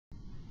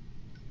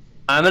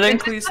I'm gonna It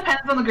increase.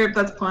 depends on the group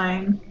that's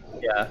playing.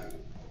 Yeah.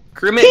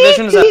 Crewmate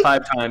vision is at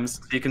 5 times,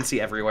 so you can see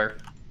everywhere.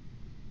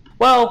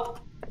 Well,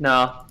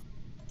 no.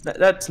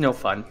 That's no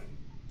fun.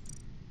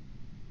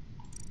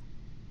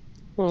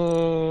 What?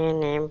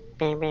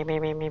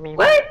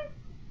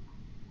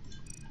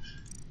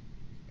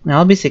 No,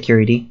 I'll be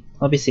security.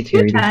 I'll be 2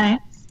 security. times.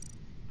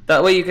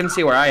 That way you can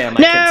see where I am.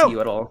 I can't see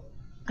you at all.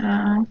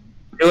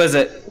 Who is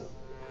it?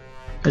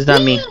 It's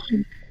not me.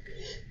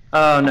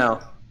 Oh no.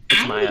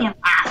 It's I'm the Maya.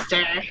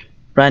 imposter.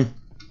 Run.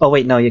 Oh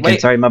wait, no, you can't.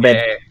 Sorry, my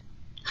bad.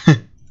 Yeah.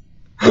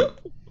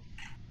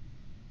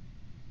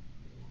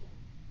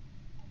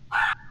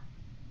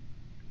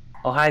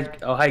 Oh hi,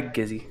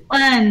 Gizzy.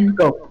 1,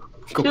 Go.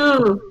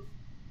 2,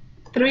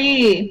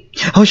 3,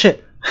 Oh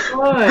shit.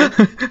 4,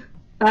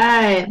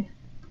 5,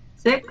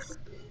 6,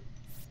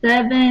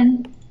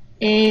 7,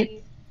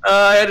 8.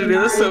 I had to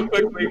do this so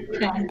quickly.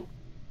 10.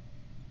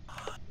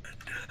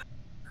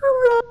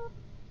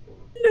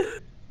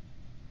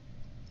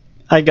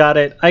 I got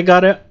it. I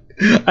got it.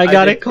 I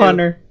got it,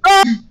 Connor.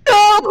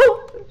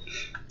 Oh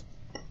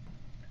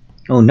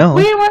Oh no.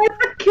 Wait, why is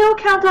the kill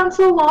countdown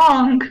so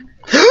long?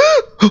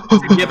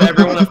 To give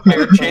everyone a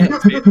fair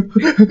chance,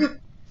 basically.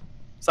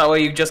 So that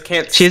way you just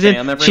can't She's spam in.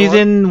 everyone. She's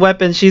in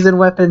weapons. She's in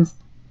weapons.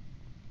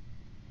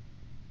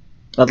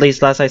 At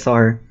least last I saw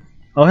her.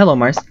 Oh, hello,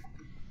 Mars.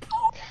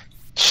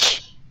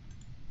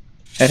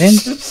 At him?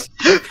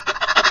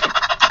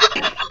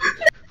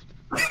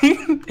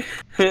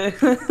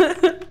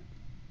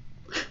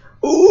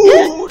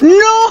 Ooh,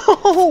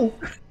 no!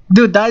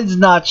 Dude, that is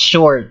not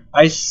short.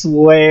 I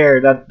swear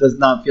that does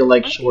not feel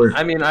like short.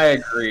 I mean, I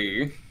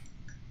agree.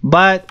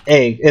 But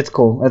hey, it's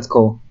cool. It's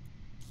cool.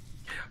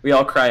 We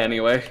all cry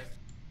anyway.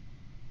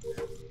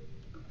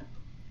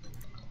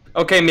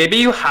 Okay, maybe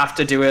you have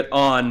to do it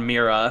on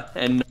Mira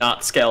and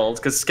not Skeld,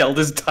 because Skeld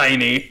is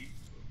tiny.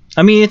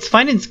 I mean, it's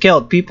fine in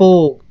Skeld.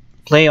 People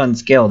play on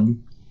Skeld.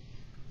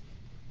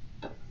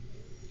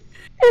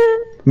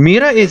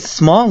 Mira is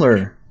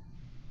smaller.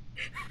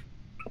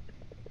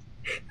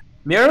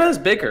 Mira is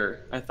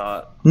bigger, I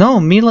thought. No,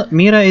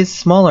 Mira is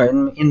smaller,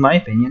 in my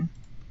opinion.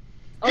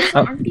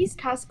 Also, aren't these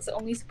tasks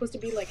only supposed to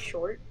be like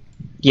short?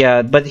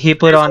 Yeah, but he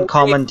put on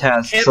common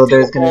tasks, so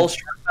there's gonna. All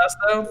short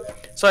tasks, though.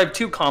 So I have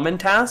 2 common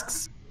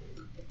tasks.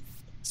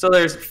 So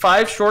there's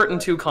 5 short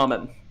and 2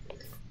 common.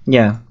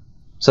 Yeah.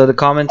 So the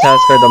common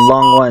tasks are the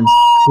long ones.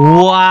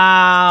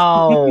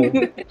 Wow!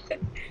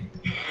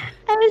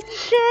 I was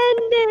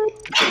stranded.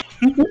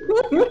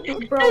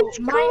 Bro,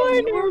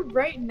 Maya, you were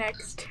right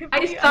next to me.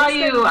 I saw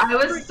you. I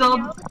was still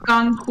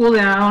on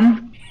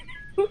cooldown.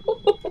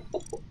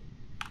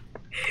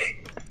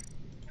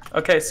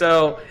 Okay,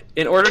 so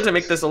in order to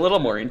make this a little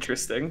more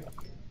interesting,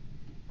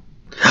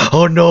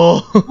 Oh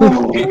no!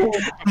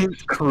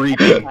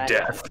 creeping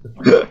death.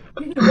 Wait,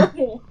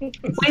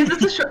 is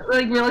this a short,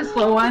 like really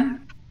slow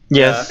one?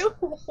 Yes.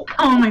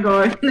 Oh my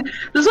god,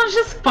 this one's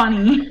just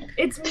funny.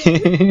 It's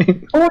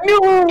me. Oh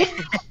no!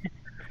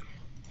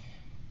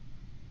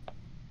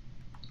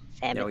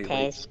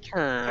 Sabotage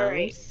comes.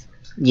 Alright.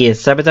 Yes,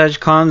 sabotage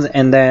comes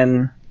and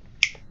then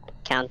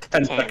Count to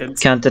 10 10.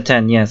 seconds. count to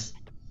 10. Yes.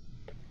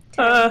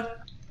 Nine,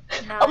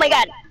 Oh my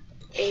god!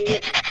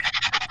 8,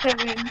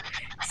 7,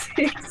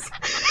 6,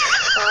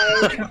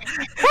 5,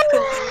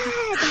 4,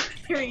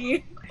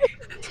 3,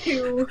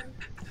 2,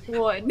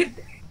 1.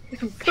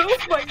 Oh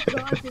my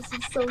god, this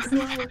is so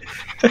slow.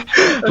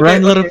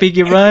 Run, little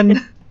piggy,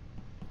 run!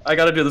 I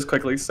gotta do this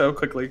quickly, so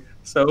quickly,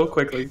 so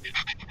quickly.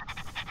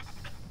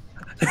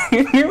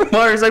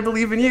 Mars, I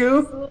believe in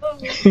you. Slow.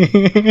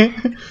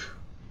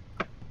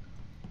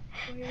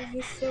 Why is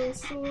this so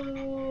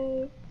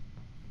slow?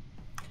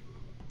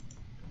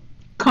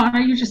 Connor,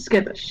 you just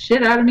scared the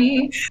shit out of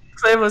me.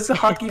 'Cause I have a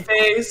hockey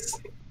face.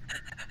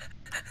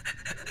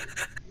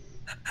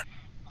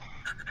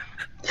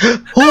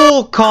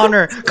 Oh,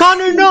 Connor!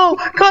 Connor, no!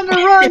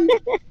 Connor, run!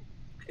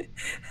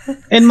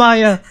 And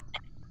Maya.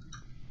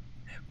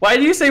 Why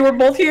do you say we're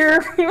both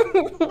here?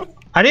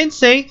 I didn't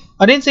say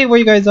where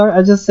you guys are.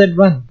 I just said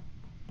run.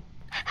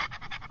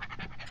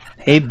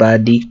 Hey,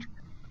 buddy.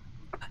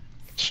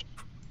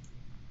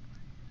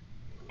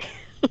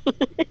 Of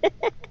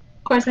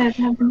course, I have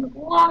to have the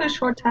longest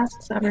short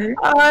tasks ever.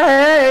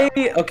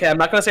 Okay, I'm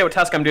not gonna say what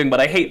task I'm doing, but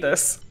I hate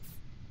this.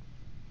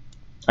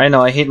 I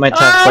know, I hate my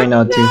task right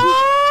now too.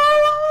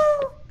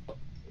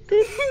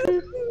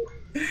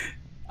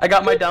 I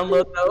got my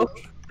download though.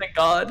 Thank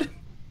God.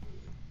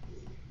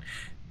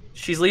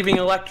 She's leaving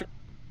electric.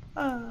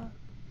 Hurry,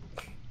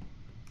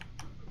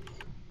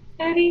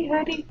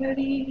 hurry,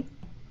 hurry.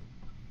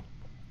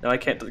 No, I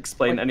can't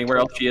explain anywhere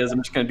else she is.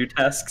 I'm just gonna do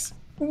tasks.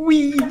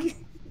 Wee.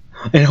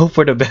 And hope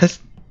for the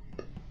best.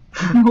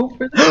 No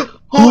further.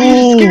 Oh,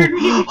 you scared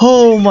me.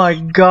 Oh my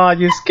god,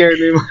 you scared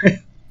me.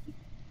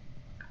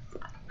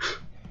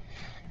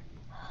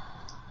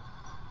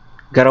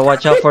 Gotta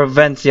watch out for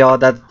vents, y'all.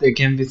 That it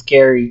can be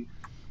scary.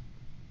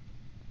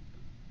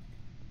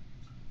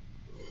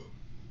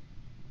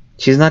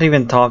 She's not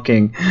even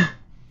talking.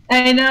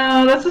 I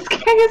know, that's the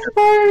scariest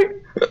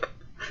part.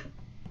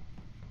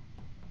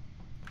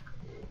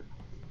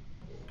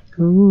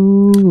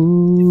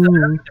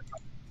 Ooh.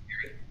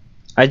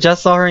 I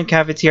just saw her in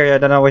cafeteria. I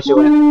don't know where she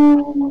went.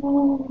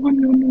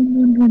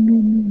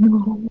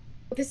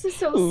 This is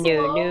so No,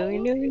 slow. no,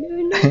 no, no,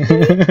 no. That's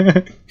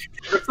the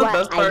Why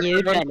best are part. you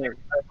Everyone's running?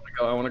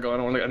 like, I wanna go.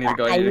 I need to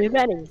go. Why I are need to you go.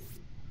 running?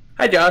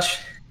 Hi, Josh.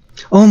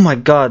 Oh my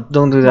god!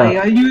 Don't do Why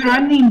that. are you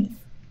running?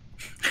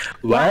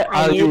 Why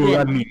are you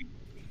running?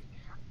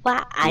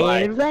 Why are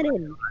you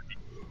running?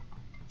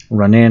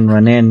 Run in,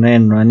 run in,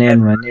 run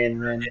in, run in,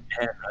 run in.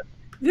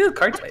 Yeah,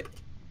 card swipe.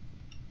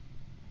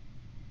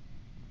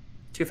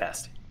 Too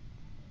fast.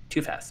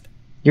 Too fast.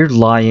 You're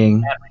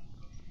lying.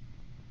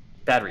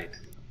 Bad read.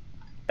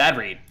 Bad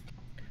read.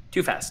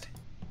 Too fast.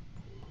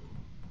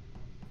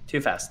 Too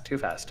fast. Too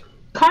fast.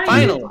 Connor, you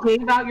Finally. just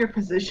gave out your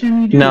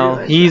position. You do No,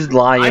 realize he's that.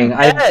 lying.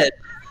 I'm dead.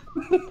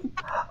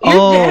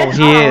 Oh, dead?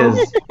 he Oh.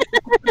 is.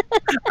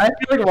 I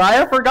feel like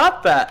Raya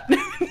forgot that.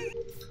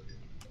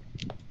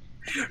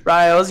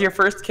 Raya, it was your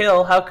first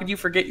kill. How could you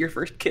forget your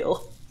first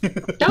kill?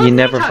 Don't You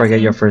never touch forget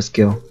me. your first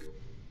kill.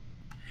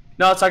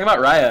 No, I was talking about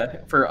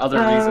Raya for other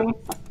reasons.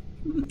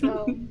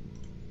 Oh.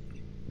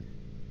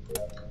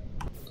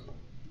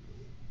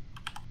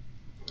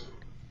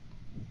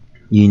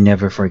 You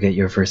never forget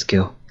your first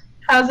kill.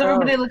 How's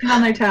everybody looking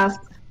on their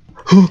tasks?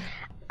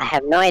 I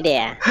have no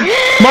idea.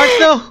 Mars,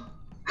 no!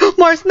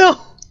 Mars,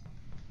 no!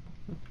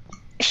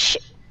 Shh.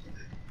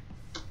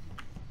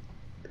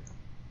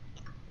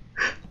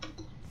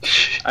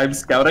 I'm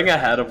scouting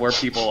ahead of where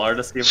people are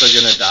to see if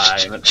they're gonna die,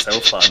 and it's so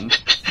fun.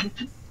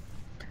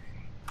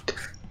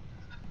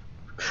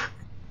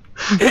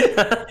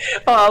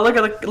 Oh, look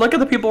at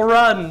the people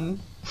run!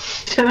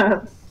 Shut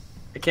up.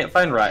 I can't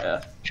find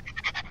Raya.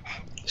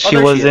 She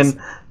there was she is.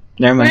 in.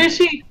 Never Where mind. is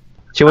she?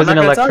 She was I'm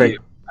in not gonna tell electric.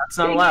 you. That's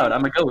not allowed.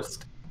 I'm a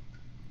ghost.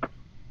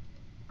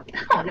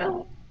 Oh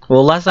no.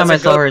 Well, last time I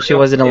As a saw her, ghost, she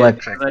was in yeah,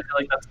 electric. because I feel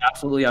like that's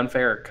absolutely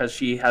unfair because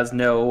she has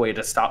no way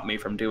to stop me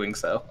from doing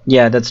so.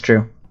 Yeah, that's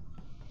true.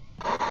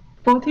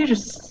 Both of you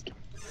just.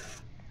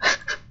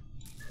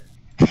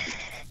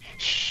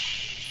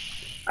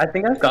 I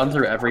think I've gone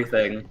through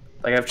everything.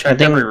 Like I've checked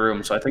think- every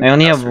room, so I think I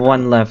only that's have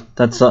one left.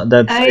 That's I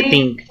I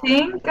think.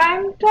 think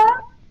I'm done.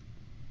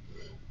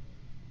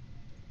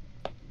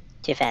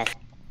 Too fast.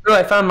 Oh,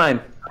 I found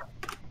mine.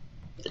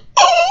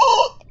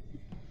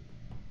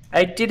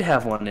 I did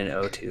have one in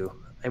O2.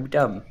 I'm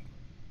dumb.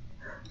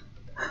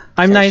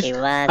 I'm So nice. she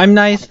was I'm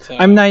nice.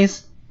 cafeteria. I'm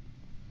nice.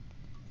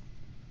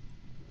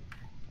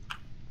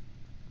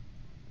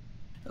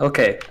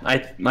 Okay, I'm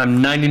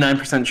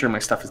 99% sure my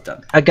stuff is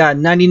done. I got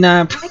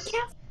 99. I can't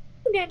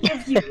find any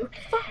of you.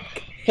 Fuck.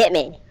 Hit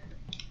me.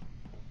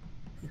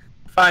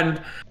 Fine.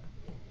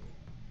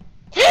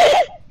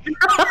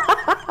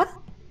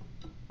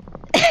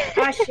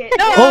 Ah, shit.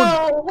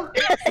 Oh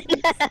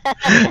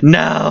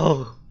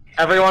no!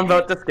 Everyone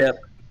vote to skip.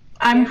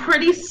 I'm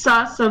pretty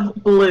sus of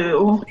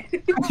blue.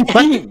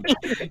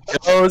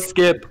 Go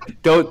skip.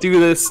 Don't do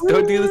this.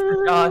 Don't do this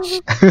to Josh.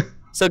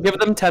 So give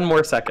them 10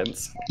 more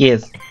seconds.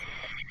 Yes.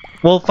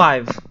 Well,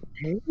 5.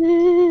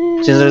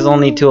 Since there's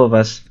only 2 of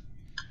us.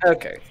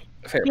 Okay.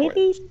 Fair point.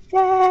 Baby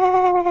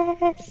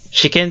sus.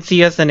 She can't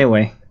see us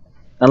anyway.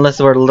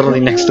 Unless we're literally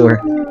next to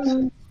her.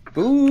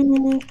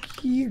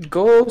 Spooky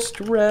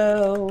ghost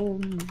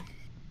realm.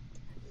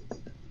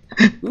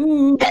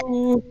 Ooh.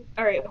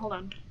 Alright, hold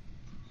on.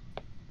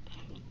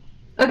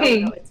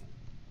 Okay, Oh, no, it's-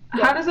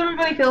 how does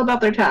everybody feel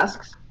about their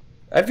tasks?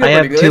 I feel I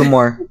have pretty 2 good.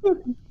 more.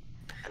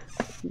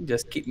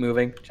 Just keep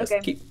moving. Just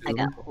Okay. keep I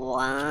moving. got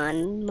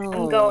one more.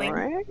 I'm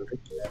going.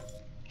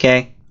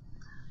 Okay.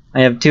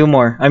 I have 2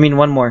 more. I mean,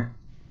 1 more.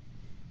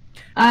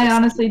 I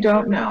honestly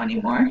don't know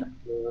anymore.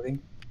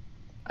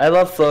 I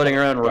love floating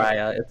around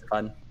Raya. It's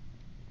fun.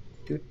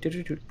 Do, do,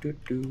 do, do, do,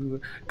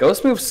 do.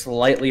 Ghost moves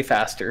slightly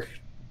faster.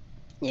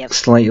 Yep.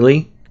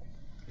 Slightly.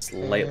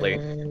 Slightly.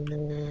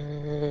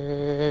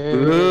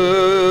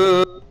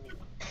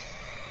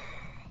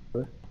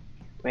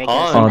 We're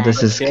Han, Oh,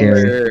 this is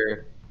scary.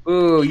 killer.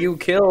 Ooh, you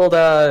killed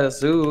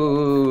us.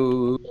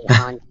 Ooh.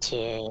 haunt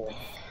you.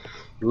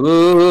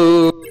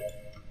 Ooh.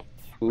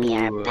 We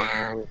are Ooh.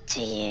 bound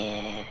to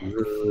you.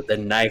 Ooh, the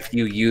knife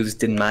you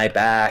used in my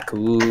back.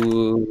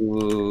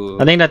 Ooh.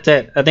 I think that's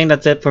it. I think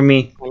that's it for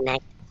me. The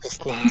next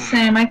is now.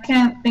 Same, I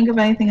can't think of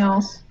anything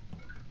else.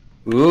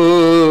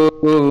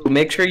 Ooh.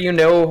 Make sure you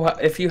know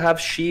if you have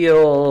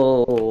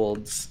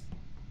shields.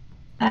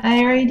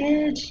 I already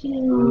did.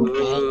 Shoot.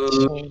 Make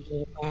sure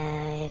you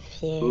know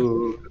if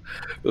you.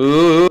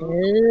 Ooh.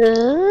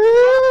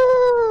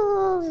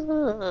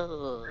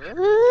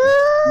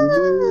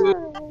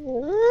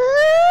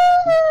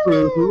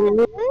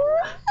 Ooh.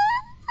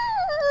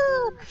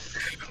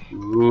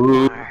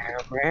 Ooh.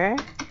 Armor.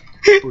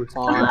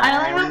 I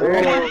only have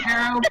one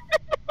arrow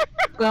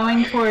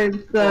going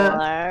towards the.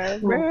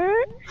 Armor.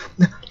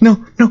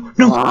 No, no,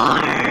 no.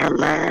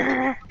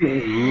 Armor.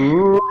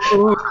 Ooh.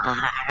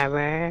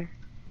 Armor.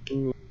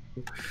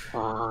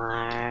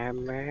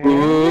 Armor.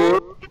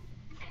 Ooh.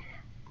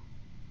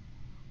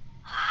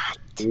 Hot.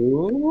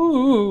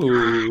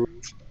 Ooh.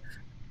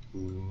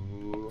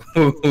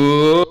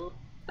 Ooh.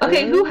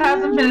 Okay, who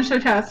hasn't finished their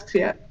tasks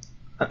yet?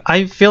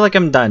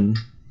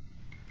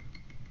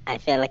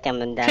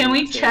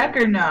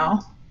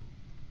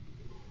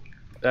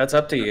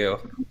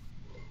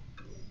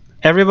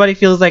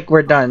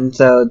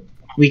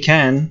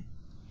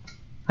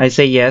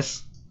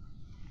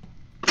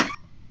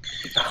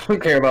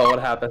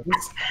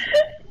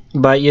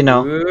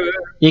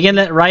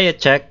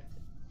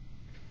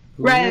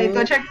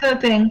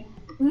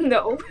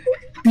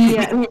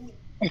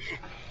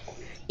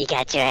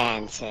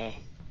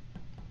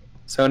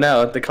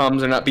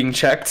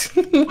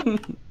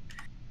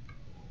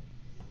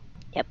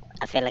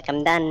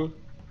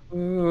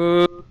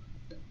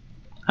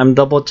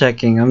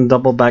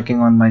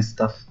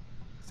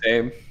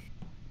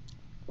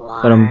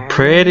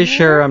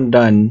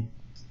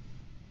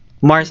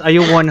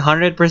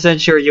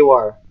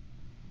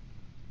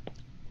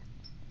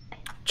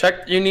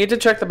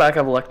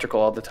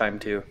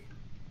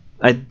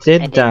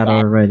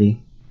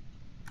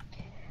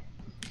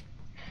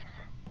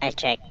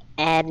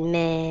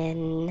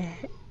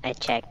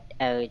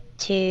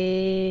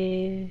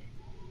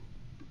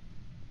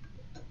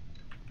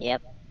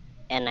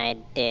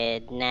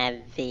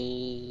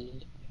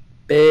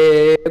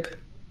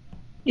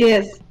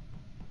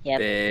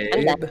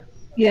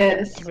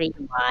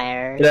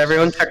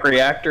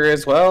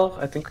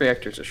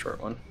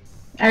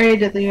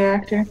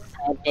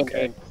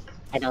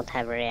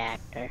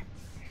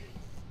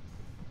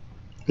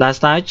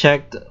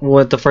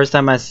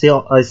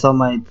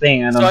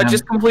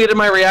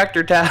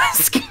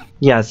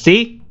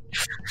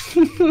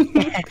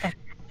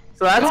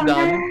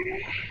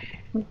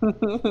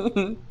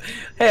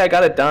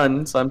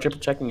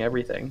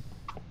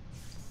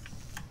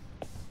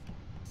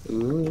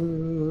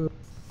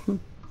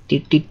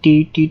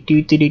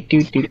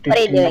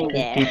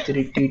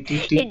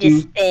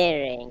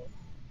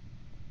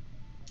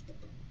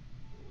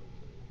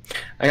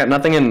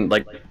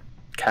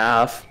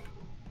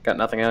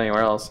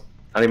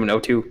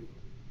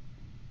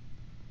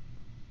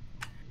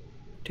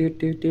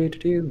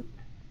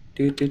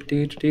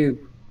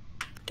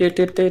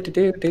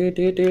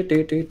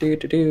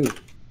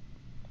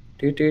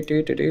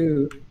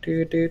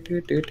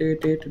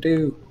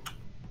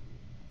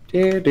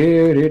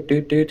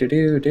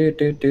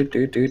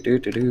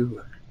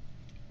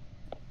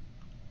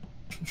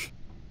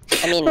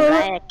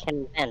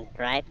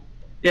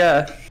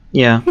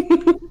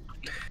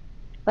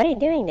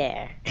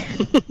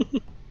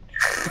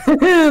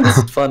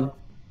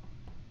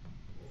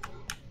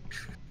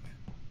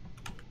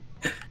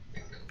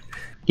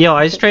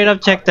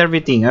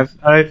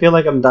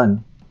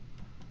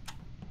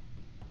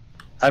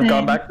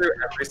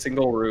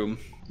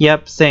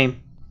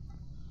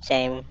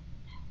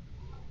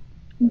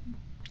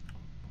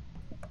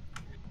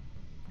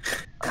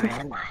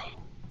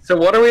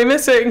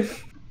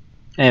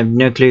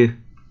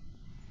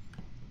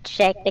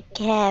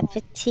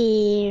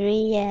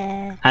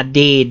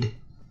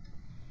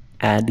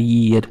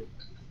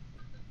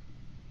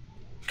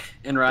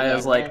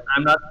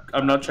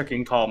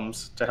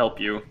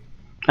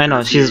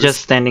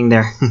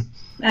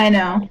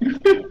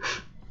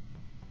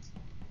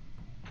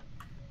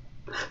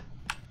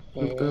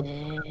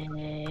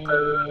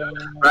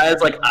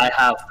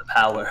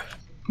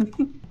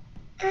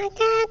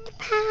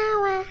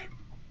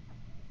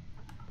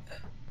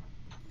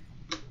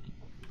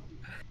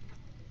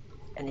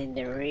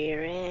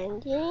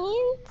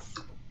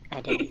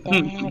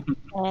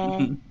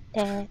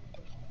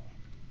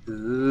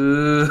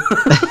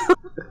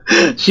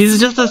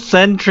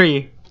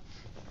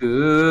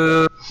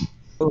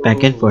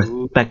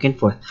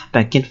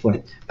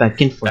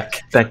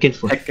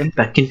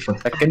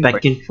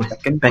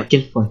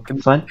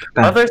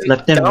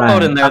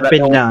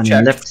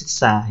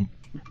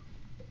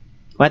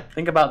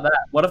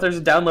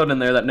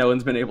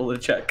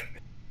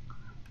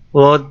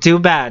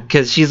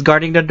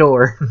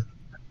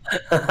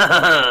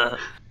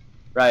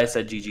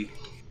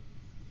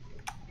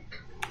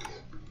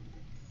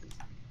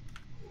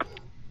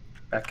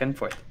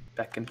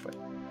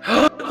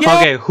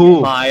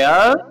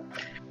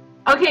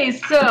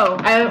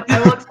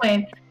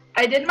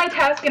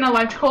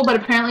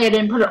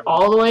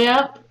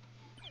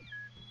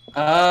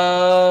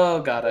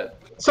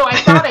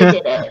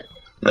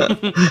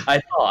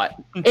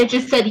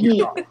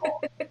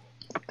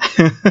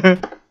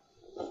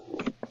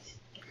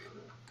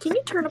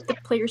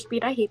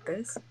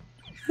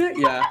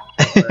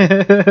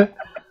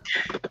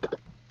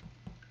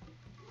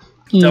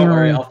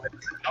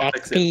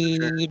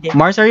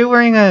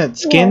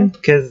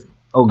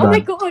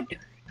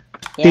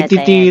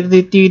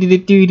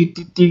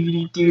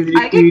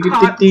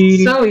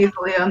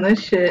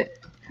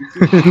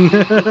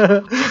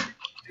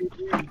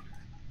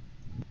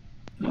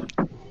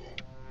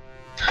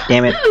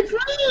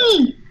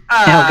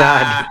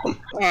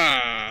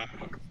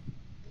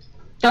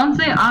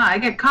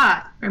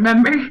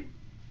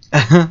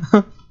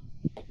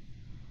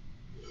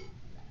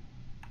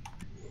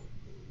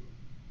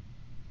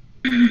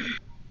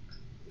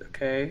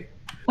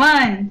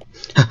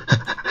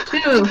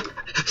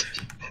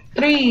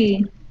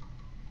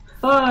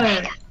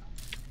 4,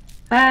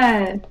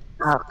 5,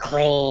 Oh,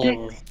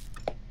 clean.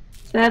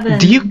 7,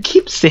 Do you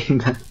keep saying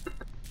that?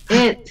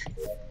 8,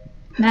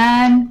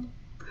 9,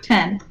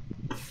 10.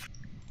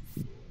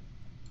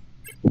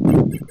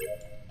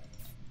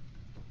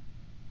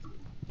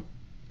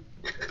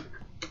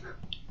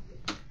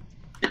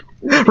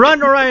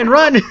 Run, Orion,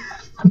 run!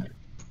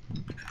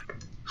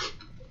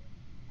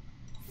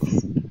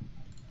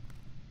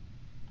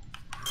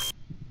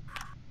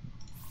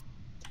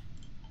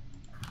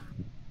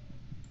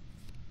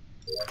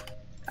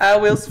 I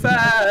will survive.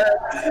 I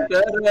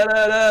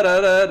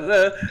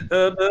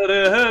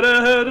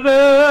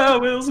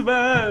will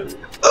survive.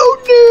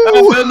 Oh I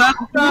no! will not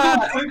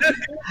die.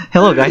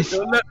 Hello, guys.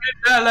 Don't let me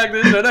die like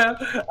this right now.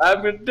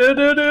 I'm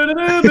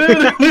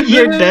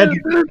You're dead.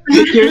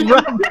 You're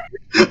run,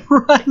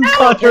 run,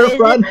 Connor,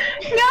 run.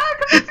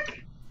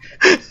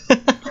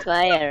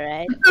 Fire,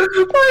 right?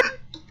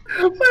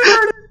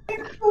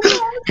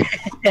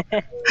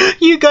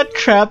 You got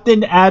trapped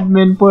in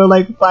admin for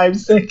like 5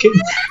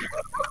 seconds.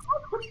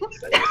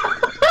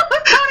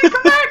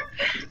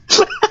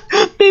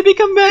 Baby,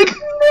 come back.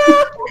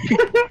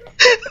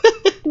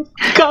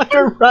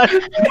 Connor, run.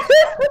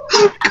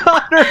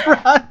 Connor,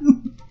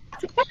 run.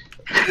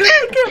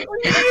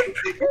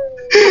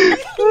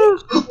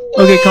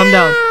 Okay, calm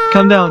down.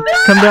 Calm down.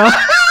 Calm down.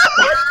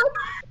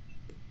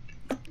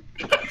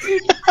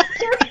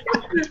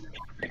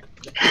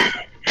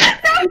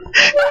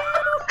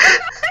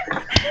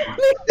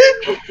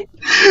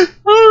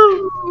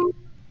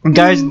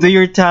 Guys, do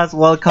your task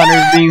while Connor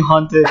is being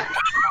haunted.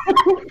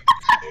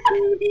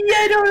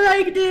 I don't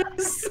like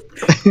this.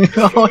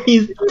 Oh,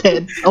 he's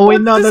dead. Oh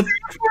wait, no, that's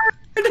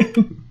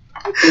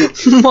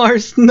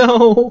Mars.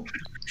 No.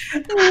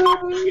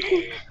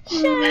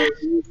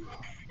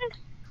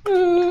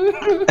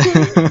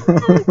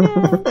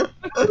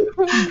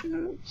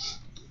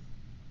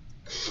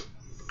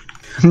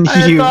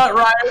 I You. thought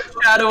Ryan's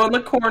shadow in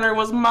the corner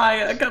was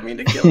Maya coming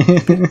to kill me.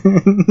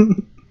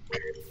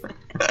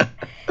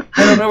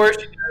 I don't know where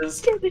she is.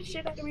 Scared the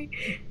shit out of me.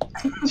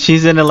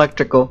 She's in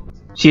electrical.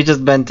 She just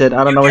vented.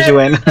 I don't know where she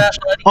went.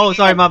 Oh,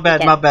 sorry, my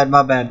bad, my bad,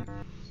 my bad.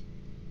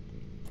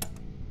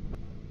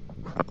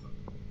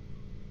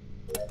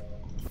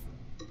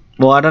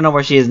 Well, I don't know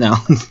where she is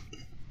now.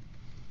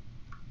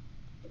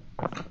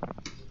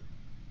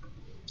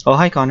 Oh,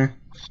 hi, Connor.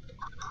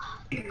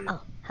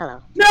 Oh,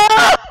 hello. No!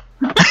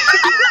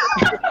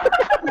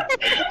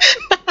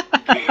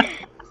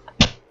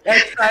 I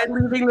tried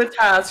leaving the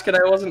task and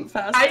I wasn't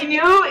fast. I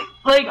knew,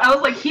 like, I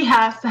was like, he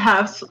has to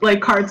have,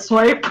 like, card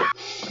swipe.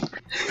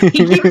 He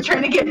keeps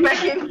trying to get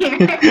back in here.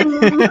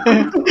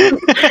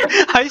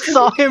 I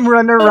saw him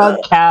run around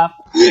Cap,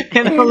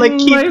 and I'm like,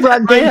 keep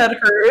running. My head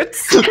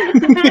hurts.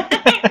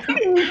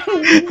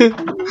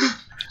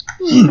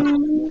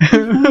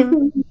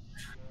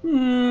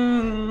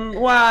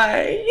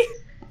 Why?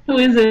 Who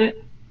is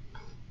it?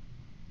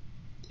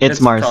 It's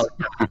Mars.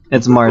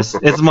 It's Mars.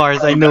 It's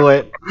Mars. I knew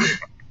it.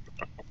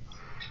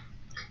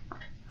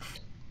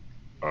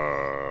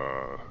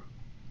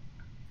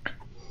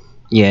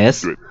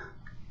 Yes.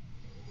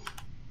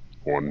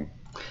 1,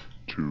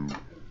 2,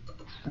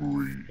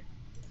 3,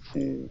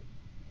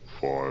 4,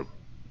 5,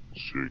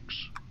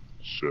 6,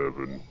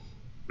 7,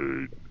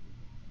 8,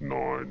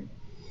 9,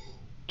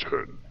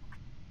 10.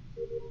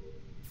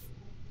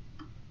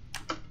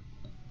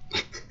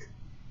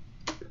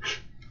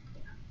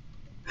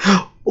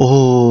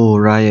 Oh,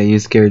 Raya, you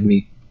scared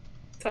me.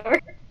 Sorry.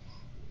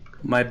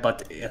 My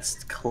butt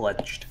is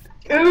clenched.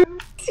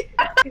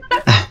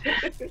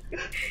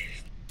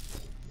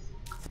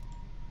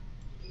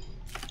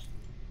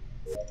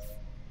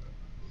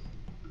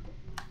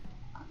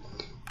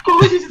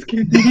 Oh, you just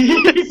kidding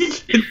me.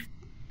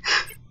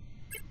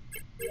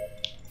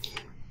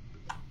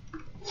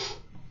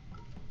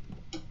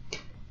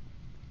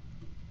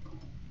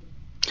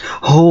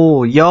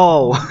 Oh,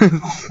 yo.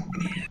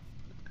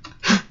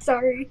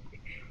 Sorry.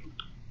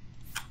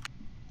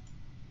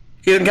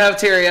 He's in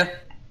cafeteria.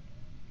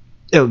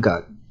 Oh,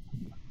 God.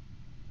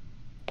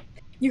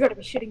 You gotta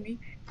be shitting me.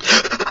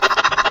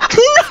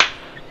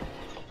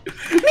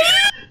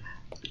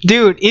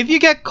 Dude, if you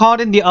get caught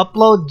in the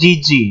upload,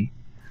 GG.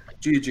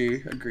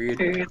 GG, agreed.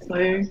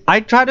 Seriously. I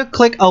tried to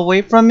click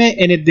away from it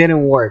and it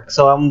didn't work,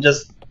 so I'm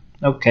just...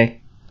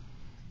 Okay.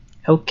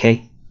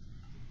 Okay.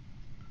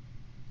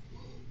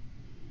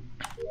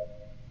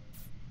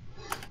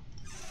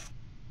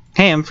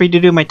 Hey, I'm free to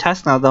do my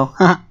task now, though.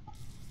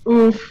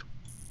 Oof.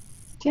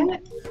 Damn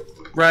it.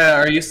 Raya,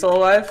 are you still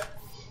alive?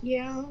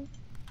 Yeah.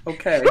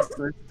 Okay, so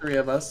there's 3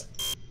 of us.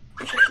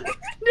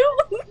 No.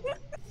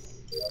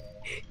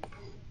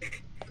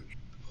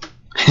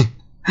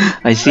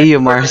 I see you,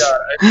 Mars.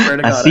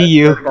 I see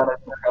you. I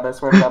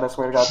swear to God, I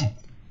swear to God.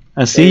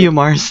 I see you,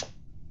 Mars.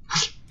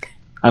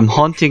 I'm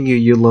haunting you,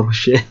 you little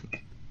shit.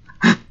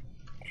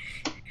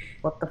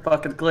 What the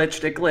fuck? It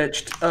glitched. It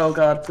glitched. Oh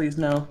God, please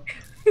no.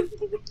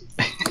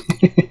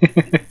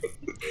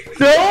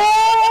 No!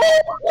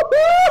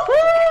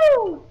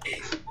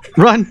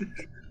 Run!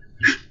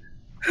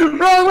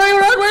 Wrong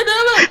way,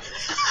 damn it!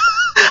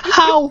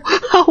 How?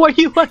 How How are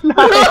you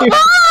alive?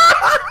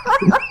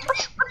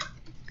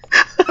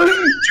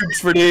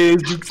 Jukes for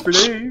days, jukes for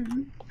days.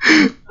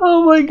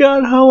 Oh my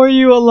god, how are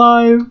you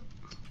alive?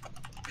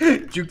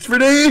 Jukes for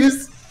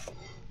days.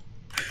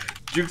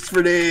 Jukes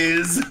for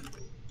days.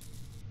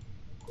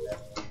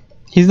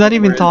 He's not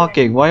even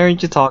talking. Why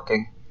aren't you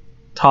talking?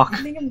 Talk. I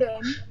think I'm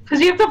done. Because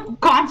you have to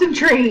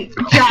concentrate,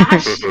 Josh. I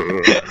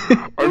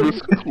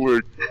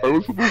misclicked. I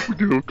was supposed to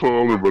kill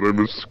Connor, but I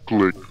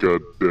misclicked.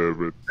 God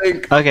damn it.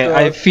 Okay,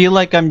 I feel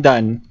like I'm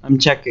done. I'm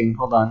checking.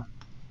 Hold on.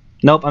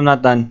 Nope, I'm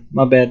not done.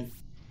 My bad.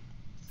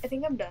 I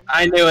think I'm done.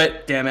 I knew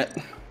it. Damn it.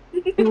 He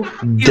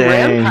ran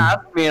Dang. past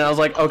me, and I was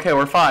like, "Okay,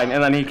 we're fine."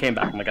 And then he came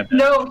back. I'm like, "I'm dead."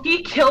 No,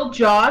 he killed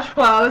Josh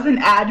while I was an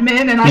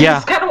admin, and I Yeah.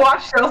 just kind of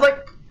watched it. I was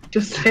like,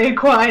 just stay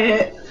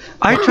quiet.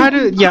 I try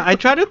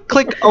to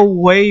click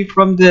away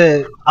from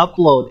the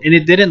upload, and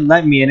it didn't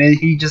let me, and then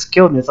he just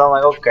killed me. So I'm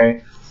like,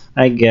 okay,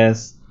 I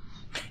guess.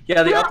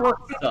 Yeah, the upload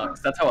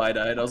sucks. That's how I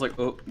died. I was like,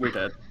 "Oh, we're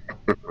dead."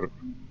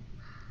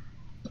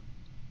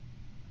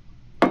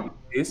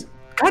 Please.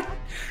 God,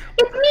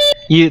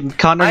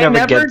 Connor I never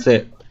never- gets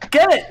it.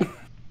 get it.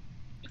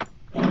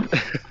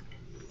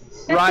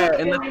 Raya,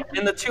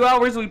 in the 2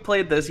 hours we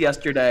played this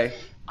yesterday,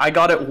 I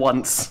got it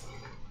once.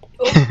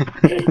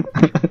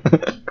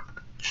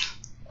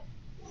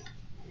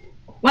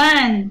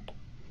 1,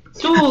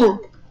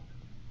 2,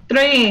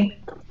 3,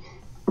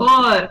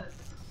 4,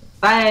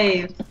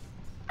 5,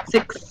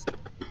 6,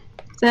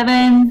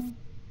 7,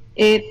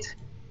 8,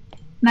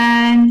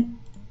 9,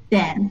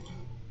 10.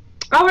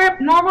 Oh, we're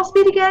at normal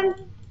speed again?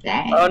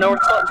 Dang. Oh no,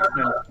 we're still at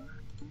Jordan.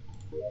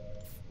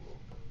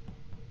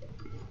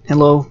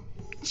 Hello.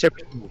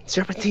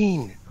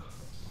 Serpentine.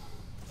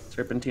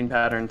 Serpentine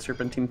pattern,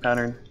 serpentine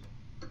pattern.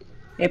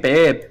 Hey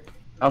babe,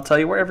 I'll tell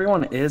you where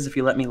everyone is if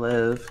you let me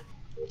live.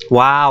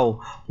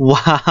 Wow.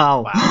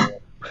 Wow.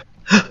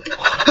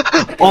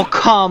 Oh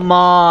come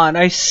on!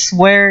 I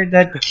swear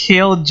that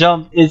kill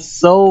jump is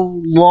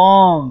so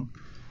long.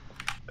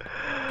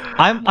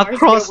 I'm Mars,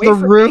 across get away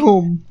the from me.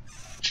 room.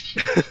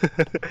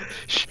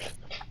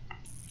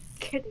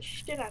 Scared the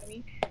shit out of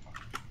me.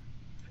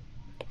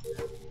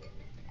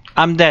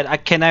 I'm dead.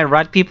 Can I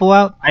rat people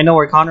out? I know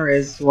where Connor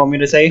is. You want me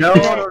to say? No,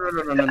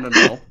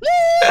 no.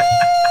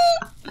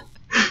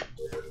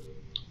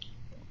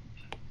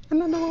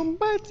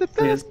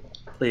 Please,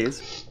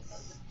 please.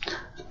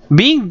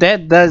 Being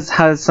dead does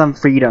have some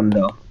freedom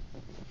though.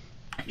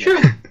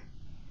 True.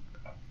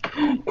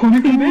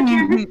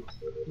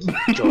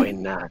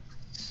 Join us.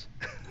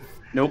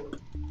 Nope.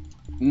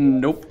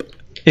 Nope.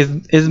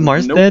 Is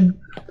Mars Nope. dead?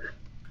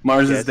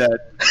 Mars Yes. is dead.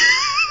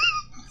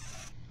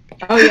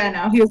 Oh yeah,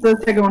 no, he was the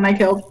second one I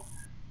killed.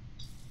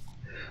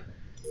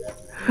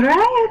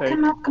 Right,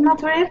 come out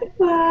for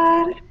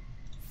everybody.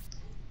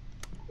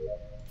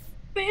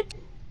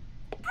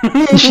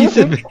 She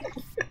said,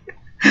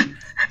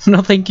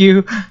 "No, thank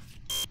you."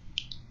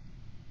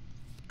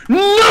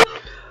 No!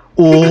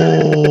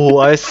 Oh,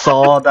 I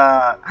saw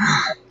that.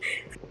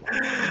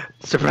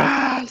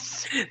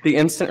 Surprise! The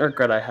instant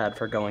regret I had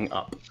for going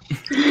up.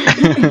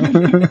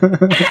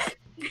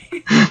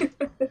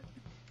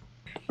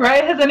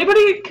 Right, has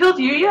anybody killed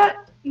you yet?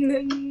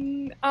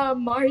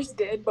 Mars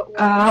did, but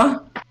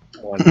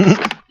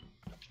once.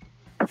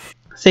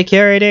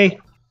 Security.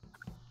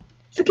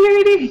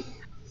 Security.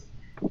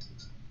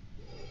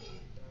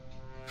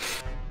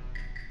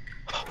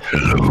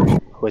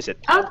 Who is it?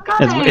 I was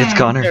gone. It's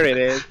Connor. There it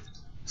is.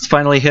 It's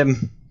finally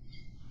him.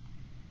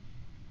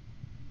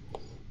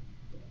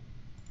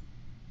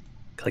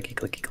 Clicky,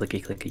 clicky,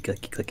 clicky, clicky,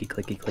 clicky, clicky,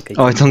 clicky, clicky.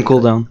 Oh, it's on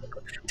cooldown.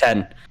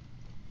 10,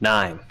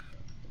 9,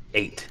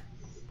 8,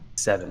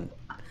 7,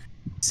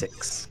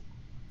 6,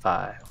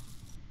 5,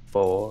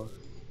 4,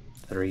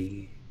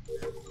 3,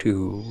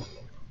 2,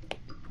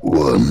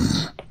 1.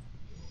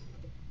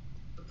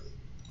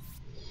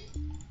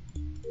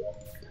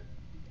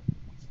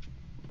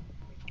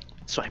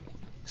 Swipe.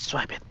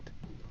 Swipe it.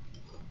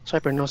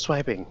 Swipe or no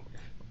swiping.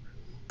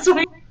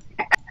 Sweet.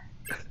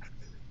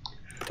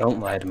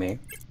 Don't lie to me.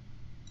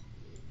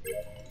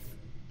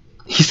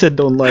 He said,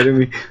 "Don't lie to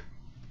me."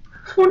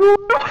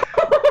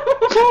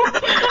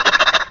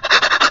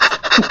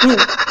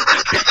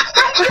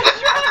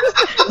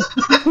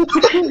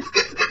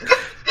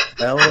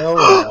 Well, well,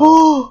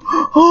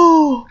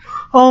 well.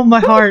 Oh, my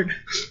heart.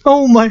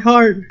 Oh, my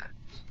heart.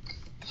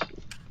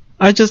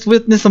 I just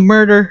witnessed a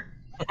murder.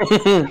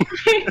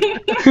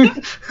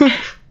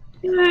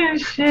 Oh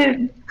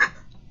shit.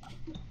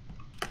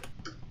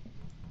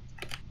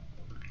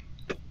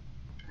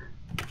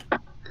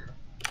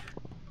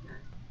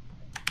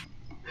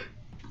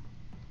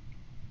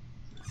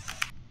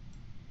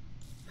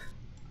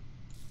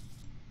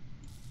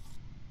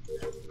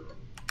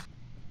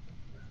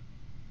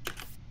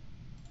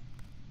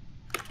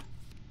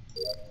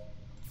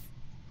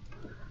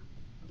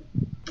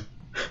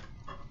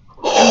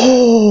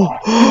 Oh!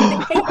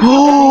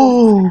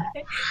 Oh!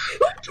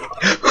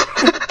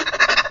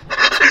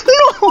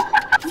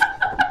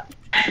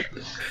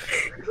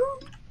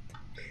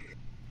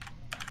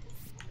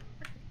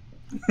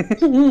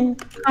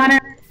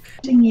 Connor,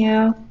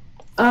 you.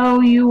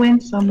 Oh, you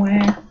went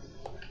somewhere.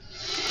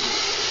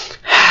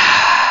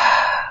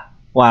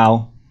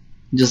 Wow.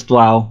 Just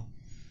wow.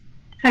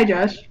 Hi,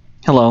 Josh.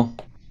 Hello.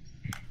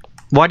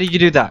 Why did you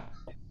do that?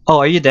 Oh,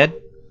 are you dead?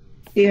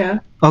 Yeah.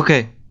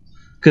 Okay.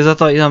 Because I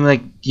thought, I'm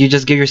like, you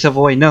just gave yourself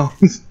away. No.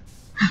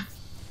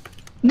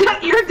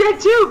 You're dead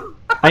too!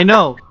 I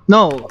know.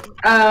 No.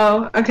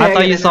 Oh, okay. I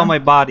thought you get it saw now. my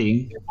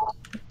body.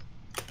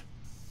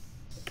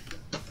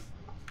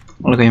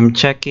 Okay, I'm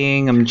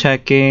checking.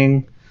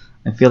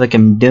 I feel like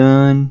I'm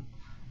done.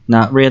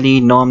 Not really.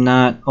 No, I'm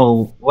not.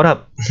 Oh, what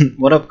up?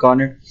 What up,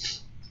 Connor?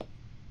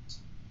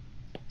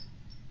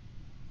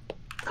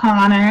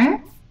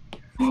 Connor?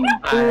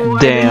 Oh,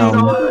 Damn.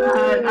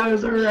 I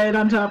was right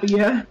on top of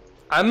you.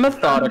 I'm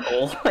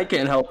methodical. I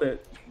can't help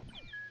it.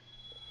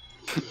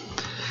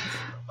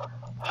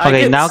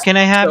 Okay, now can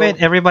I have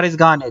it? Everybody's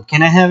gone it.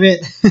 Can I have it?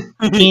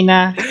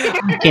 Tina?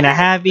 Can I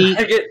have it?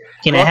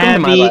 Can I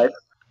have it?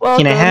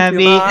 Can I have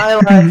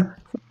it?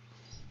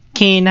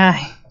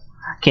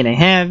 Can I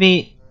have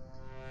it?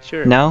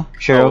 Sure. No?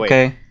 Sure, Oh, wait.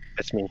 okay.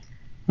 That's me.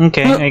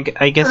 Okay,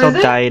 I guess What I'll is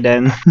it? die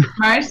then.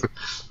 Mars?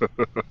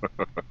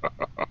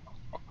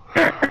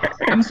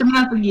 I'm assuming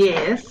that's a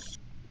yes.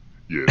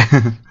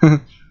 Yes.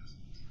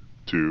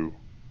 2.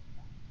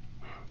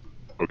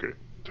 Okay.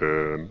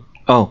 10.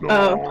 Oh,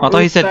 Oh, I thought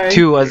you said sorry.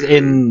 2 as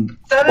in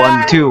So did 1,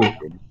 I. 2.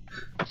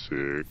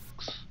 6.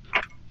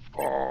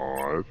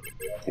 5.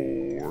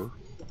 4.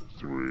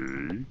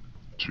 3.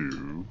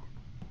 2.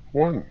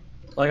 1.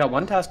 Well, I got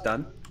one task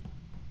done.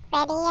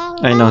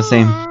 I know,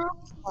 same.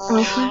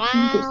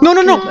 Oh, No,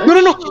 no, no, no,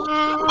 no, no!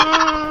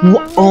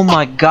 Oh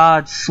my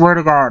god, swear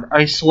to god,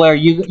 I swear,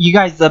 you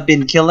guys have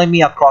been killing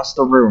me across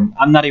the room.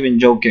 I'm not even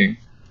joking.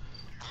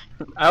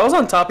 I was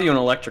on top of you in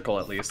electrical,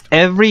 at least.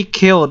 Every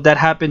kill that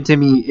happened to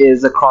me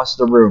is across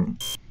the room.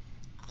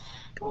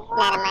 Not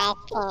my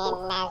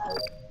opinion,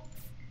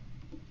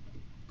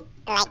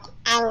 like,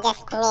 I'm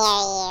just near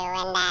you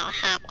when that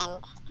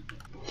happened.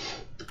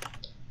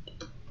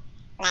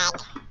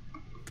 Like,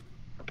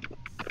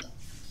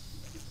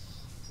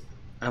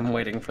 I'm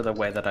waiting for the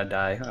way that I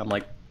die. I'm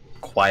like,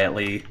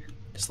 quietly,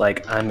 just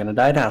like, I'm gonna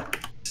die now.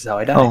 This is how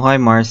I die. Oh, hi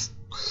Mars.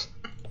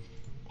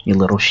 You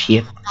little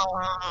shit.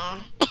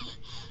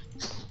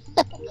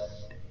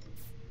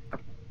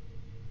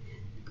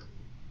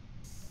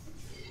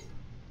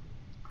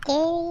 do you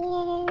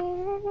know?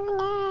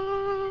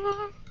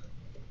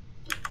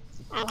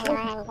 I don't know where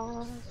I'm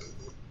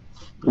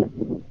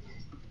going.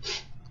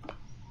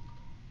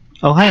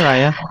 Oh, hi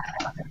Raya.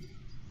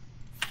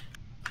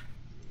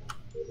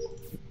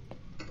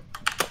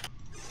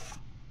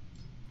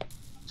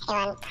 You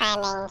want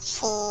priming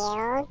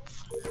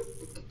shields?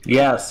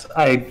 Yes,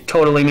 I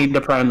totally need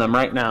to prime them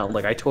right now,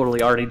 like I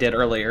totally already did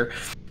earlier.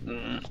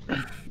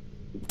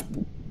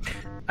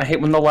 I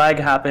hate when the lag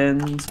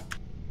happens.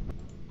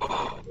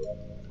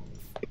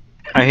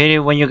 I hate it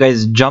when you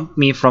guys jump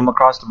me from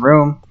across the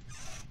room.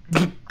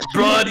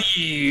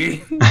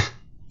 Buddy!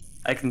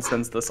 I can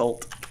sense the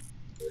salt.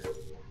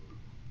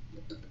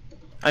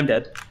 I'm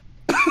dead.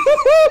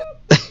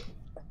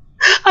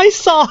 I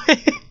saw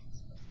it!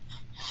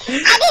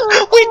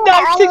 We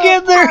died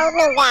together!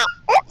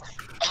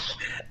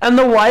 And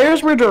the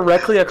wires were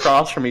directly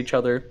across from each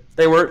other.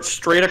 They were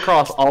straight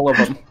across all of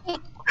them.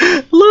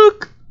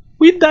 Look!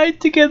 We died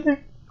together!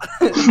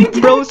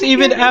 Bros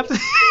even after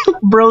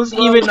bros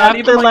Bro, even not after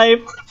even, like-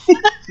 life.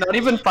 Not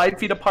even 5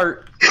 feet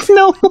apart.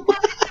 No.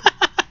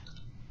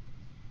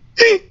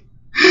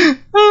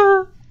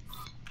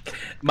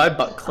 My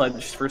butt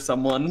clenched for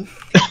someone.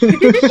 Where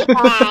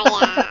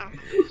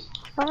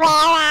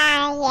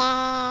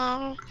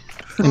are you?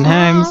 And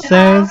Ham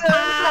says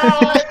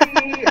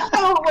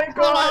Oh my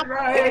god,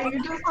 Ryan,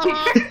 you just keep...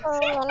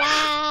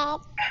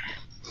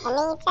 I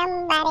need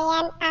somebody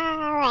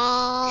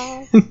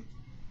in orange.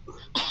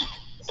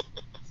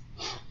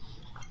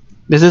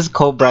 this is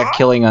Cobra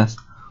killing us.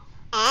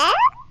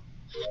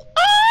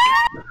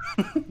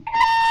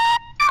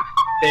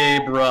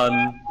 Babe,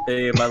 run.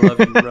 Babe, I love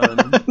you, run.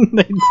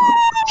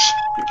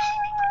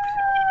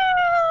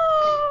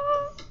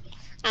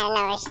 I don't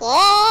know where she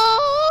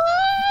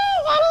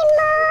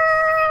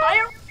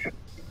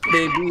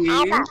is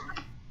anymore.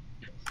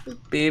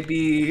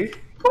 Baby.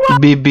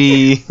 Baby.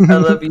 BB. I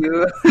love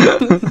you.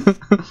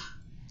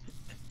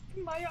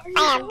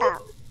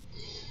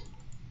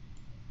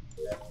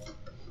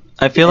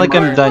 I feel like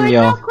I'm done,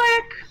 yo.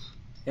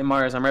 Hey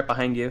Mars, I'm right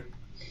behind you.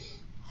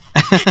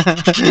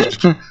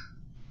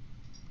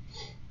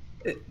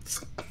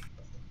 It's...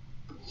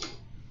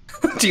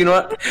 Do you know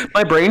what?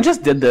 My brain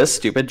just did this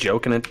stupid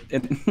joke and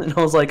and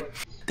I was like,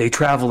 they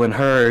travel in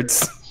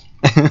herds.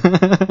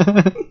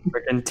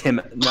 Frickin' Tim,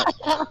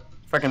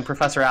 frickin'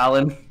 Professor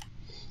Allen.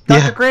 Dr.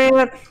 Yeah.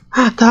 Grant!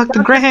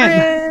 Dr.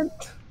 Grant!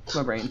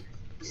 My brain.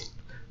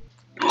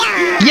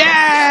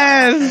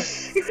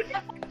 Yes!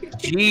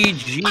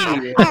 GG!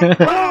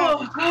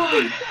 Oh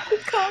god!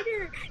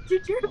 Connor,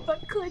 did your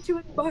butt clench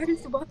when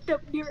Mars walked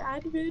up near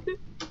admin?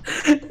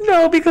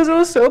 No, because it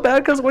was so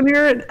bad, because when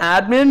you're an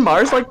admin,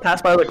 Mars like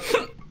passed by like...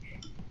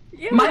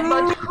 Yeah. My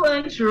butt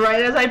clenched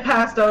right as I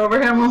passed over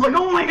him. I was like,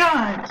 oh my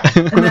god.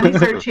 And then he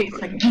started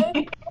chasing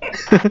me.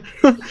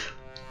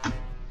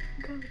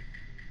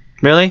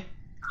 Really?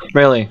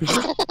 Really?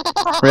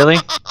 Really?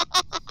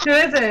 Who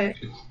is it?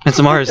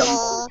 It's Mars. It's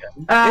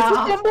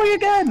the dumb boy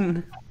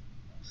again.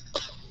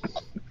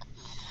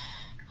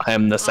 I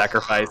am the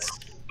sacrifice.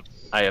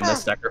 I am the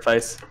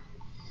sacrifice.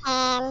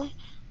 10,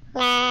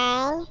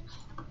 9,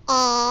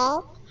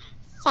 8,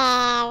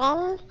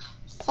 7,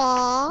 6,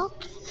 5,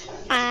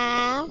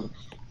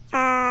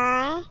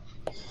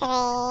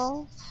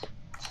 4,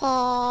 3,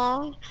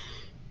 2,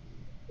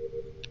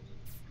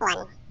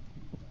 1.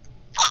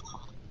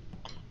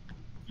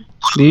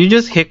 Do you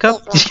just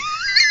hiccup? It's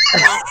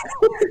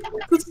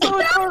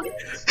so hard.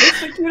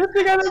 It's the cutest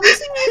thing I've ever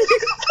seen.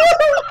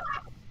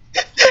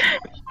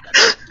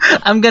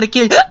 I'm gonna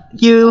kill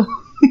you.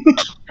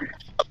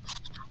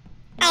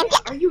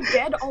 Are you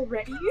dead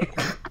already?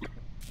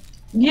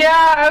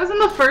 Yeah, I was in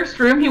the first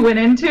room he went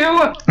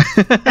into,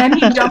 and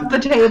he jumped the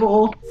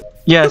table.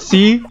 Yeah,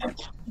 see? Table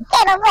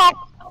flip!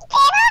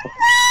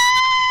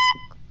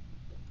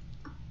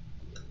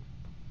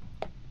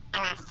 I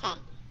lost her.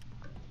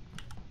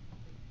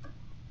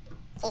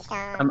 She's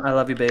gone. I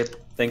love you, babe.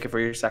 Thank you for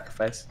your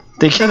sacrifice.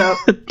 Thank you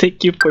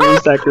for your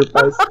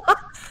sacrifice.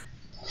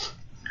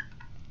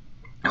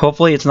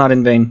 Hopefully it's not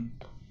in vain.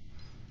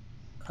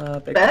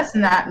 Babe. Best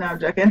not, no, I'm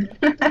joking.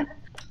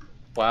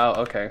 Wow.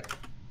 Okay.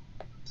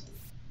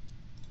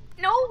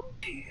 No.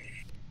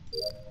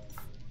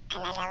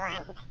 Another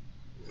one.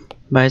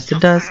 Bites the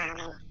dust.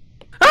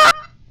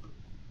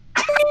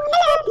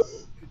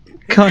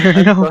 Connor,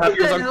 Connor, no. no. Have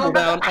yours on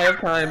cooldown. I have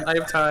time. I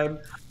have time.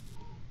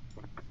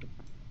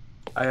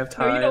 I have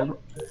No, you time. don't.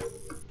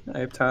 I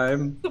have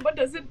time. Someone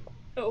doesn't.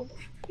 Oh,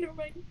 never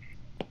mind.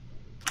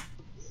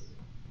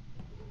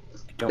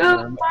 Don't Go,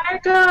 want. Connor,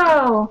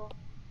 go!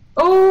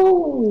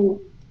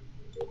 Oh!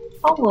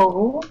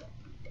 Hello.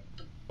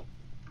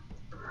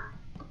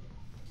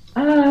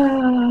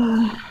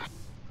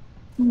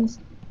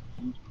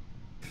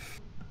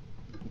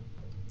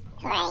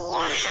 Where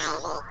are you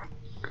hiding?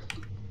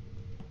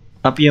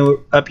 Up your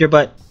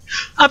butt.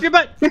 Up your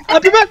butt!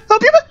 Up your butt!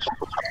 Up your butt!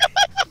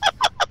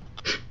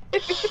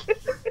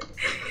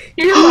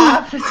 Your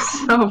laugh is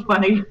so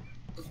funny.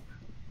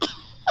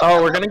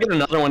 Oh, we're gonna get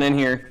another one in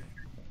here.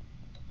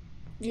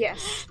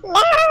 Yes.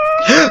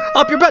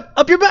 Up your butt!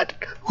 Up your butt!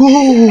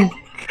 Ooh,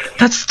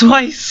 that's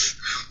twice.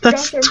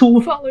 That's Josh, I'm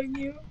two. following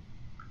you.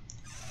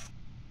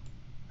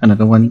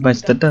 Another one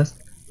bites the dust.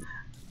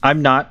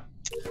 I'm not.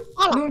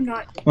 No, I'm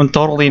not. I'm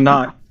totally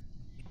not.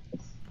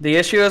 The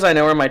issue is I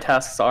know where my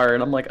tasks are,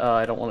 and I'm like,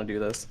 I don't want to do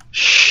this.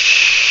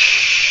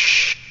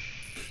 Shh.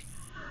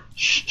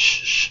 Shh,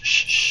 shh, shh,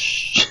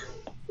 shh.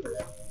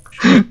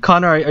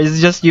 Connor, is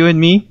it just you and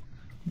me?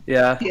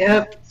 Yeah,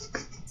 Yep.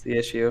 it's the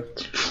issue.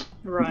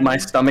 Run. My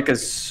stomach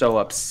is so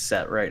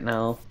upset right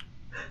now.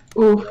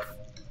 Ooh.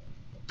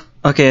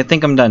 Okay, I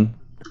think I'm done.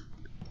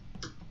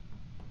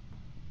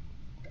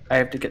 I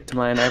have to get to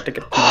mine. I have to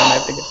get to mine. I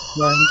have to get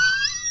to mine.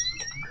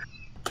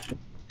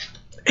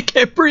 I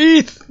can't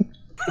breathe.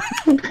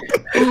 How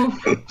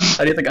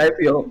do you think I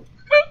feel?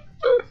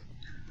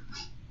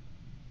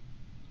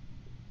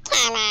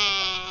 Come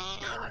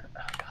on.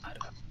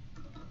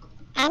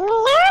 I'm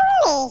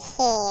lonely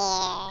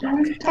here.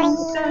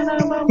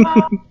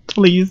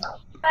 Please.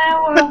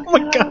 Oh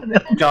my god.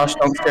 Josh,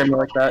 don't scare me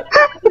like that.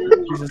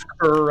 Jesus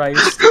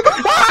Christ.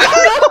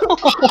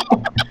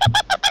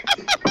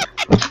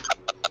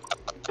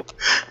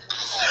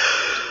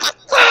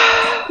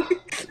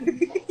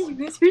 You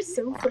guys are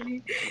so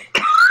funny.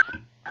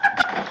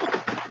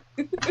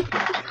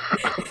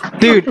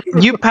 Dude,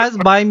 you passed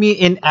by me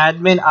in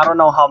admin I don't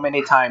know how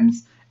many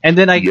times. And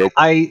then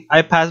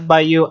I passed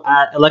by you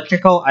at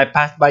electrical, I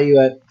passed by you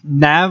at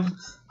nav.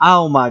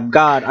 Oh my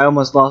god, I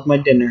almost lost my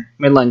dinner,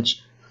 my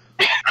lunch.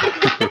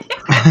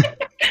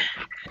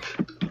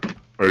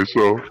 I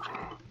saw.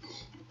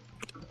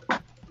 I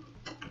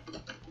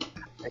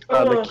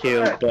saw the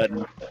kill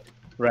button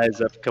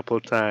rise up a couple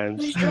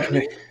times. Who's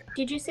joining?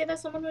 Did you say that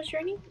someone was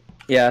joining?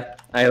 Yeah,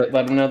 I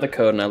let him know the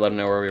code and I let him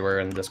know where we were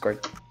in Discord.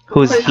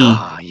 Who's he?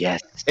 Ah,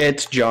 yes.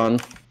 It's John.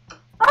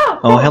 Oh,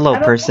 Oh, hello, I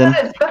don't know person. who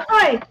that is, but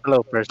hi.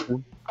 Hello,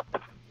 person.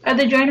 Are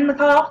they joining the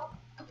call?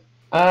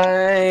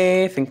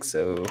 I think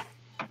so.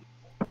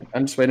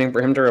 I'm just waiting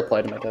for him to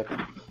reply to my text.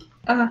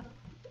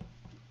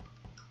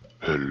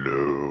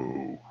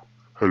 Hello.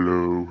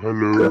 Hello.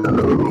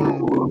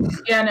 Hello.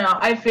 Yeah, no,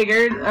 I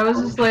figured. I was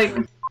just like,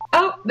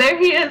 oh, there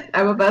he is.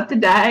 I'm about to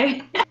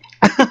die.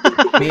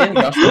 Me and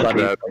Josh were about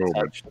to That get moment.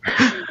 touched.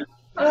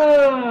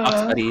 Oh.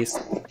 Studies.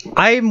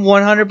 I'm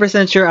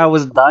 100% sure I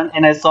was done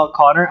and I saw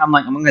Connor. I'm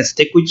like, I'm gonna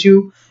stick with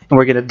you and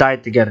we're gonna die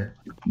together.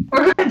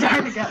 We're gonna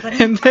die together.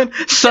 And then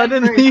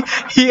suddenly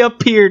he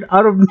appeared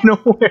out of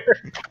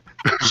nowhere.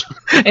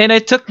 And I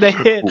took the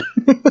hit.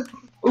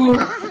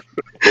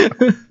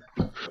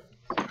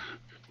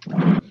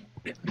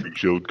 You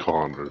killed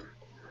Connor.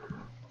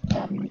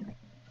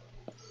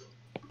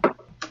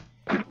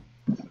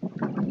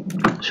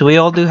 Should we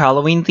all do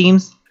Halloween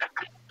themes?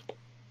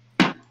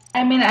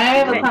 I mean, I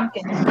have a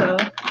pumpkin, so.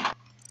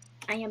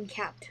 I am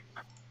cat.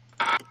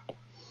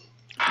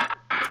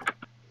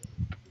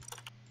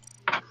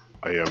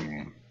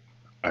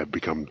 I've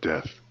become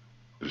death,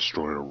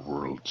 destroyer of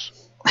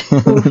worlds.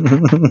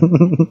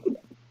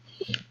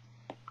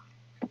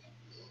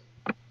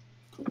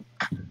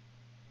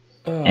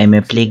 I'm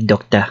a plague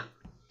doctor.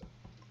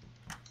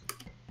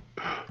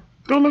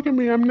 Don't look at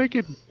me, I'm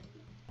naked.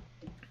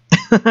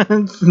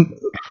 I'm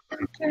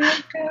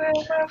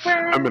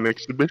an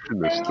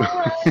exhibitionist.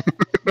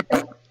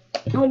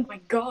 Oh my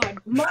god,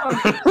 Mom!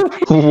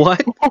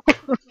 What?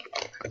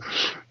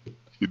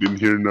 You didn't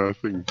hear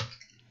nothing.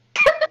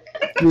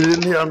 You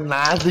didn't hear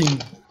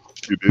nothing.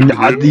 You didn't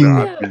Nothing. hear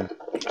nothing.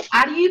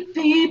 Are you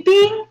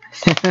pooping?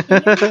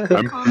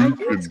 I'm Common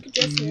pooping. task,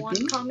 just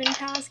one common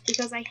task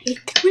because I hate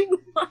doing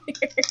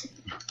wires.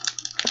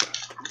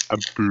 I'm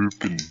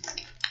pooping.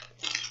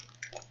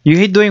 You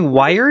hate doing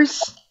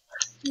wires?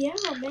 Yeah,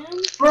 man.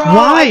 Bro,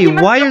 Why?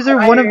 Wires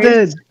are one of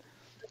the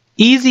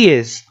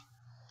easiest.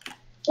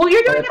 Well,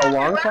 you're doing Like it a on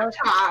your long task?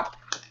 laptop.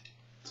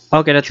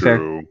 Okay, that's fair.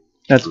 True.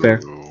 That's fair.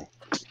 True.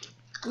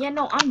 Yeah,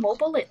 no, on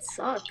mobile it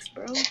sucks,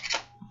 bro.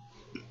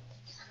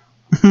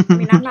 I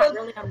mean, I'm not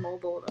really on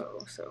mobile though,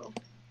 so.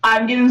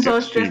 I'm getting so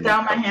stressed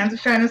out, my hands are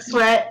starting to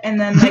sweat, and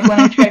then like when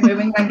I try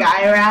moving my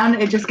guy around,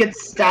 it just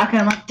gets stuck, and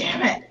I'm like,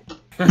 damn it.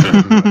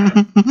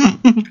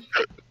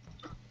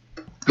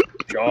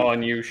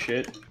 John, you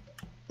shit.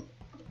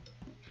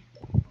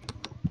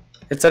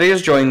 It said he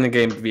is joining the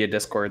game via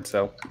Discord,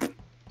 so.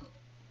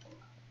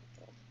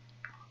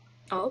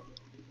 Oh.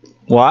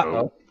 What?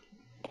 Oh.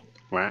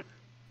 What?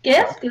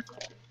 Yes?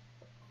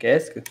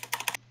 Guess.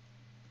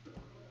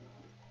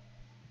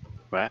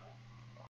 What?